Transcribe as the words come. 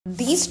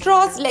These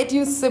straws let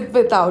you sip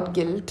without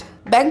guilt.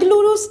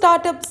 Bengaluru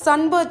startup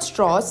Sunbird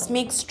Straws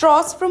makes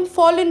straws from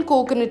fallen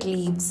coconut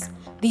leaves.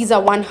 These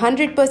are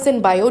 100%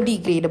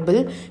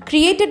 biodegradable,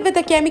 created with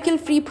a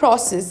chemical-free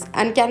process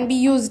and can be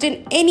used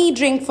in any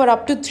drink for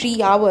up to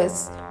 3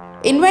 hours.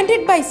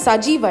 Invented by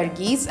Saji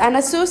Varghese, an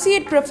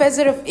associate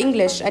professor of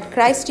English at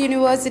Christ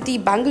University,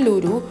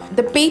 Bengaluru,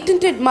 the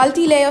patented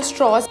multi-layer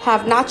straws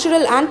have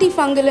natural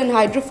antifungal and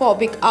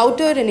hydrophobic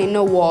outer and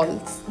inner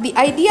walls. The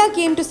idea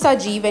came to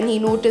Saji when he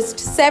noticed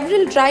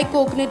several dry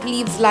coconut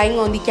leaves lying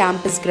on the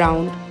campus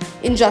ground.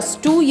 In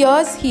just 2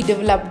 years, he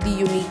developed the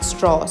unique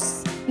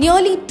straws.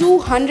 Nearly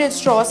 200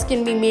 straws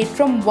can be made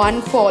from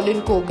one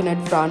fallen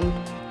coconut frond.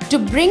 To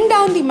bring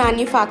down the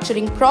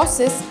manufacturing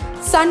process,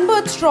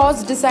 Sunbird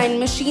Straws designed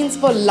machines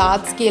for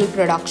large-scale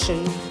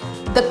production.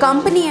 The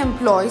company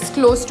employs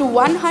close to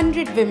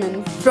 100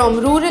 women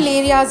from rural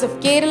areas of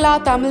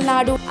Kerala, Tamil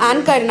Nadu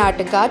and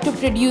Karnataka to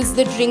produce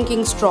the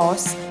drinking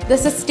straws. The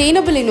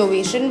sustainable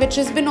innovation, which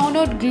has been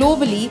honored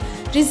globally,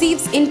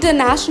 receives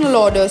international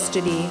orders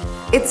today.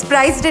 It's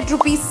priced at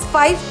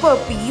 ₹5 per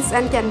piece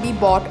and can be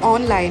bought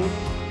online.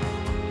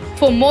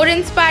 For more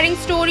inspiring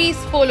stories,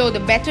 follow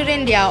The Better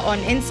India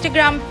on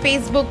Instagram,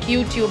 Facebook,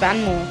 YouTube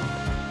and more.